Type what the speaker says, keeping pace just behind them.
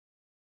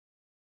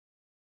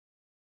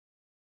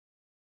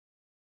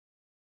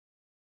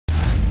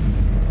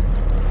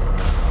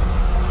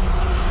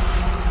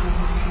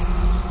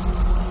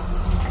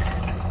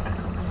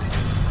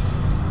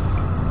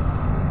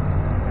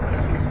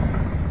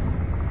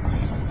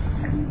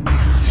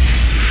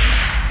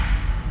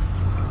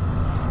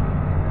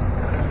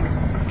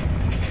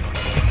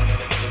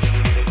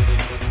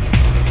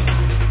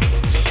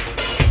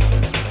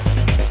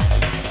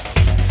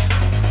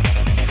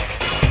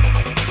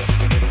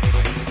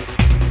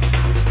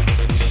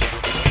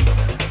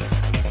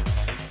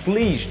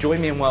Please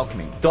join me in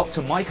welcoming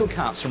Dr. Michael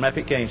Capps from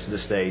Epic Games to the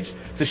stage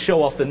to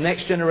show off the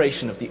next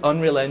generation of the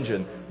Unreal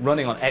Engine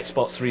running on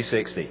Xbox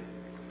 360.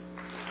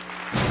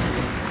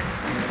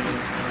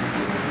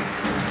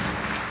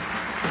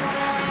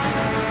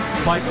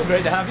 Michael,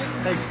 great to have you.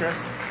 Thanks,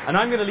 Chris. And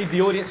I'm going to leave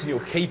the audience in your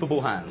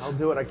capable hands. I'll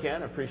do what I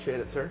can. I appreciate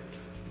it, sir.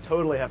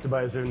 Totally have to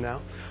buy a Zune now.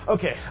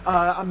 Okay,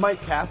 I'm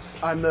Mike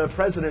Capps. I'm the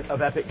president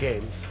of Epic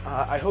Games.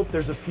 I hope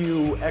there's a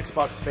few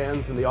Xbox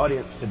fans in the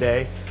audience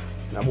today.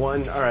 Not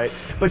one? All right.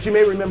 But you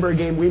may remember a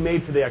game we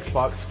made for the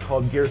Xbox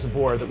called Gears of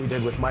War that we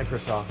did with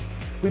Microsoft.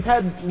 We've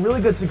had really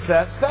good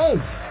success.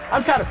 Thanks!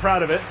 I'm kind of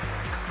proud of it.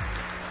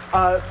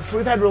 So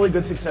we've had really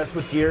good success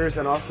with Gears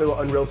and also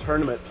Unreal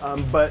Tournament.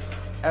 But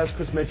as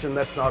Chris mentioned,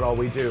 that's not all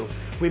we do.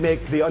 We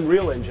make the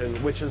Unreal Engine,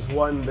 which has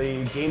won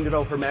the Game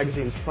Developer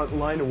Magazine's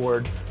Frontline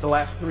Award the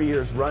last 3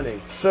 years running.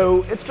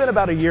 So it's been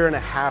about a year and a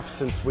half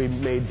since we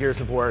made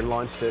Gears of War and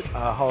launched it,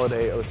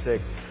 holiday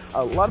 '06.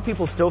 A lot of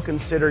people still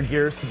consider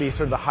Gears to be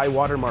sort of the high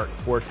watermark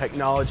for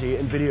technology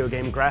and video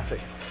game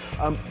graphics.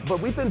 But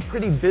we've been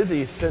pretty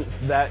busy since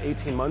that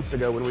 18 months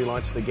ago when we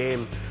launched the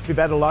game. We've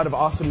added a lot of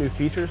awesome new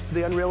features to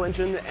the Unreal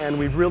Engine, and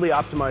we've really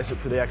optimized it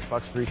for the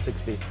Xbox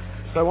 360.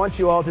 So I want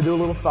you all to do a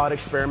little thought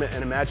experiment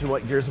and imagine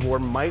what Gears of War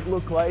might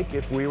look like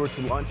if we were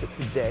to launch it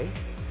today.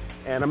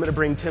 And I'm going to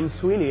bring Tim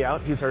Sweeney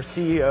out. He's our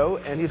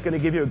CEO, and he's going to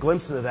give you a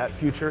glimpse into that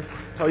future,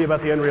 tell you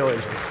about the Unreal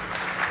Engine.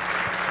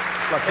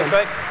 Thanks,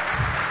 Mike.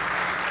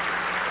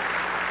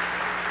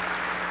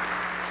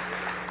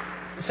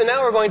 So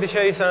now we're going to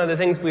show you some of the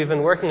things we've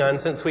been working on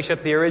since we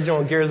shipped the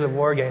original Gears of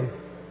War game.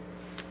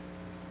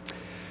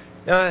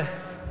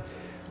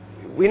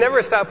 We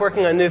never stop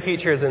working on new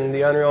features in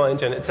the Unreal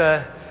Engine.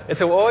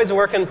 It's always a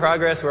work in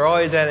progress. We're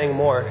always adding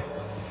more.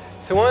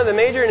 So one of the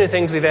major new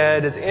things we've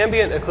added is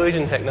ambient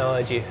occlusion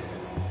technology.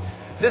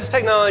 This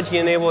technology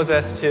enables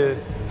us to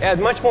add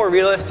much more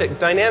realistic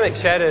dynamic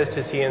shadows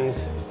to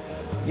scenes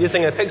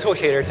using a pixel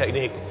shader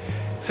technique.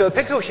 So a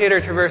pixel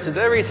shader traverses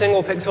every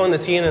single pixel in the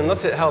scene and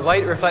looks at how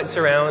light reflects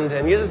around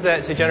and uses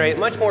that to generate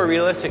much more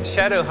realistic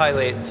shadow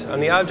highlights on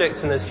the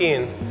objects in the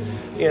scene.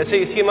 So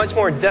you see much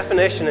more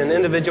definition in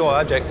individual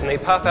objects and they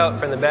pop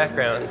out from the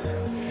backgrounds.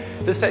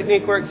 This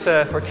technique works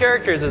for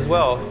characters as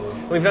well.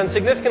 We've done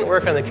significant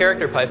work on the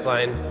character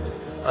pipeline.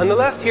 On the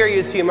left here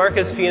you see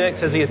Marcus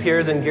Phoenix as he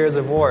appears in Gears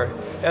of War.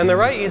 And on the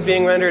right he's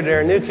being rendered in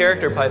our new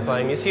character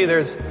pipeline. You see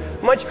there's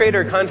much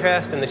greater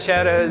contrast in the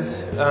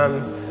shadows,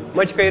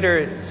 much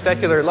greater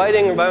specular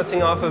lighting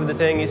bouncing off of the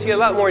thing. You see a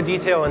lot more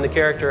detail in the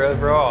character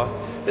overall.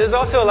 It is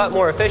also a lot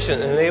more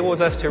efficient and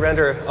enables us to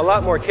render a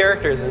lot more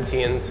characters in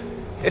scenes.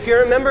 If you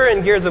remember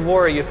in Gears of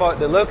War, you fought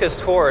the Locust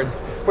Horde,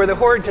 where the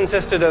Horde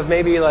consisted of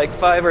maybe like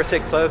 5 or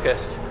 6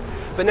 locusts.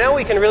 But now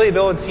we can really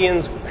build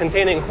scenes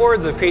containing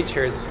hordes of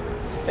creatures.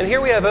 And here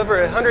we have over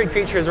 100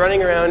 creatures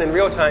running around in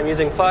real time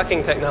using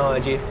flocking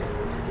technology.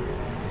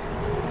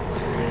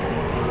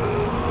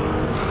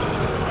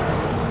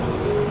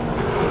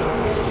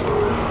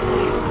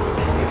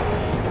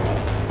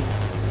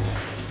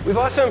 We've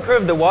also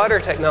improved the water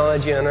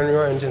technology on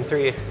Unreal Engine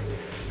 3.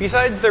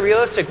 Besides the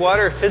realistic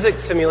water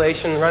physics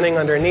simulation running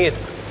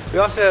underneath, we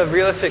also have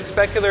realistic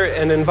specular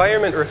and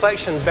environment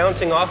reflections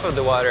bouncing off of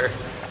the water.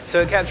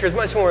 So it captures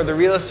much more of the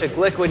realistic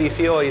liquidy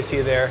feel you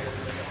see there.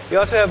 We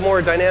also have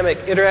more dynamic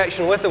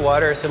interaction with the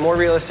water, so more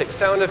realistic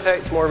sound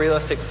effects, more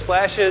realistic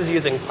splashes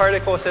using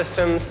particle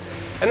systems.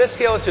 And this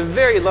scales to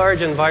very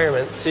large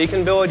environments. So you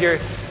can build your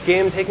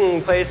game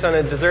taking place on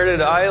a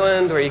deserted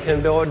island, or you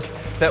can build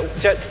that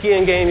jet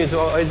skiing game you've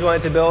always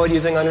wanted to build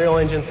using Unreal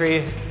Engine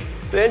 3.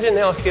 The engine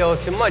now scales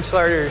to much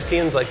larger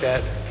scenes like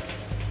that.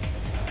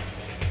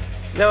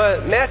 Now,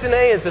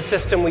 Matinee is the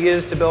system we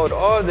use to build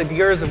all of the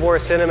Gears of War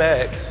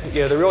cinematics,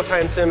 the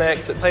real-time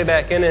cinematics that play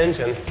back in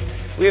engine.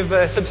 We've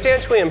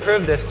substantially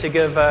improved this to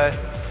give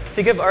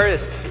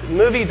artists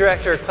movie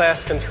director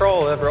class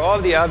control over all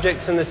of the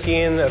objects in the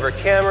scene, over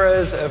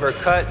cameras, over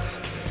cuts.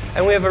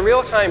 And we have a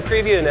real-time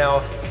preview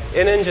now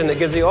in engine that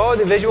gives you all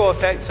the visual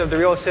effects of the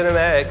real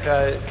cinematic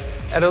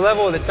at a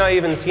level that's not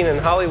even seen in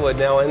Hollywood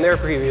now in their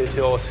preview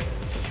tools.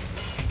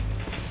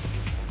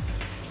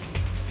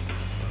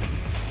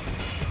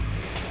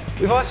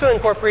 We've also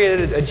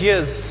incorporated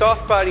Aegea's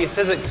soft body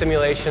physics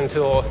simulation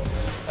tool,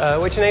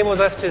 which enables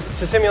us to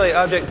simulate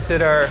objects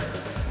that are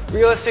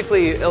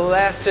realistically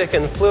elastic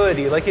and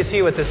fluidy, like you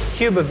see with this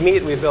cube of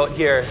meat we've built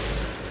here.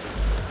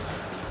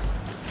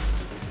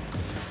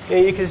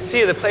 You can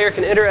see the player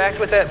can interact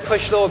with that,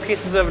 push little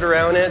pieces of it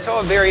around, and it's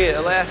all very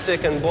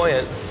elastic and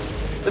buoyant.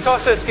 This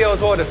also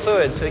scales well to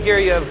fluids. So here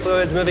you have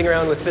fluids moving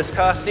around with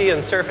viscosity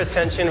and surface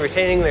tension,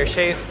 retaining their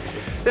shape.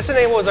 This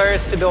enables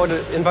artists to build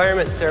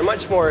environments that are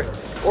much more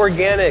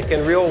organic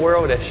and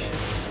real-worldish.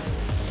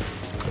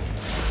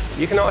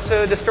 You can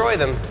also destroy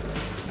them.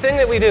 thing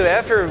that we do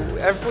after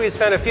we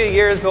spent a few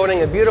years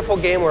building a beautiful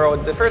game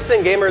world, the first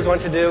thing gamers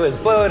want to do is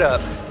blow it up,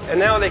 and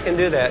now they can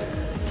do that.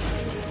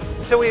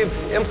 So we've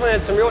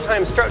implemented some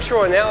real-time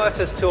structural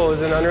analysis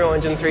tools in Unreal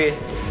Engine 3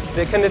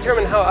 that can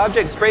determine how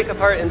objects break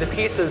apart into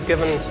pieces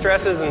given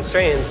stresses and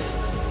strains.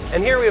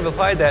 And here we've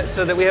applied that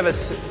so that we have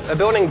a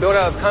building built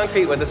out of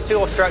concrete with a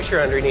steel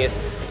structure underneath.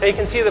 And you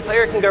can see the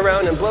player can go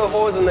around and blow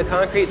holes in the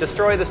concrete,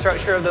 destroy the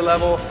structure of the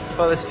level,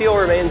 while the steel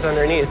remains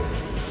underneath.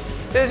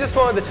 This is just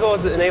one of the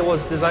tools that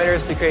enables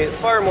designers to create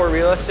far more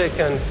realistic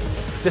and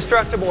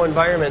destructible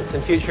environments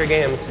in future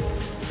games.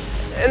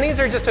 And these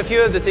are just a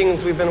few of the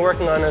things we've been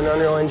working on in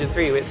Unreal Engine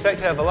 3. We expect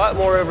to have a lot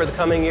more over the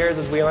coming years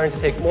as we learn to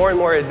take more and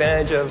more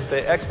advantage of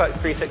the Xbox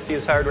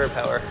 360's hardware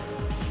power.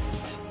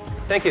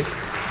 Thank you.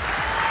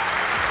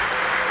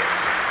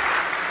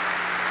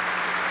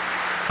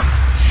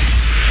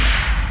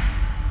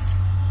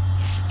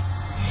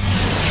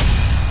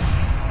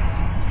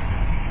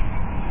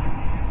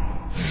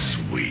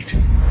 Sweet.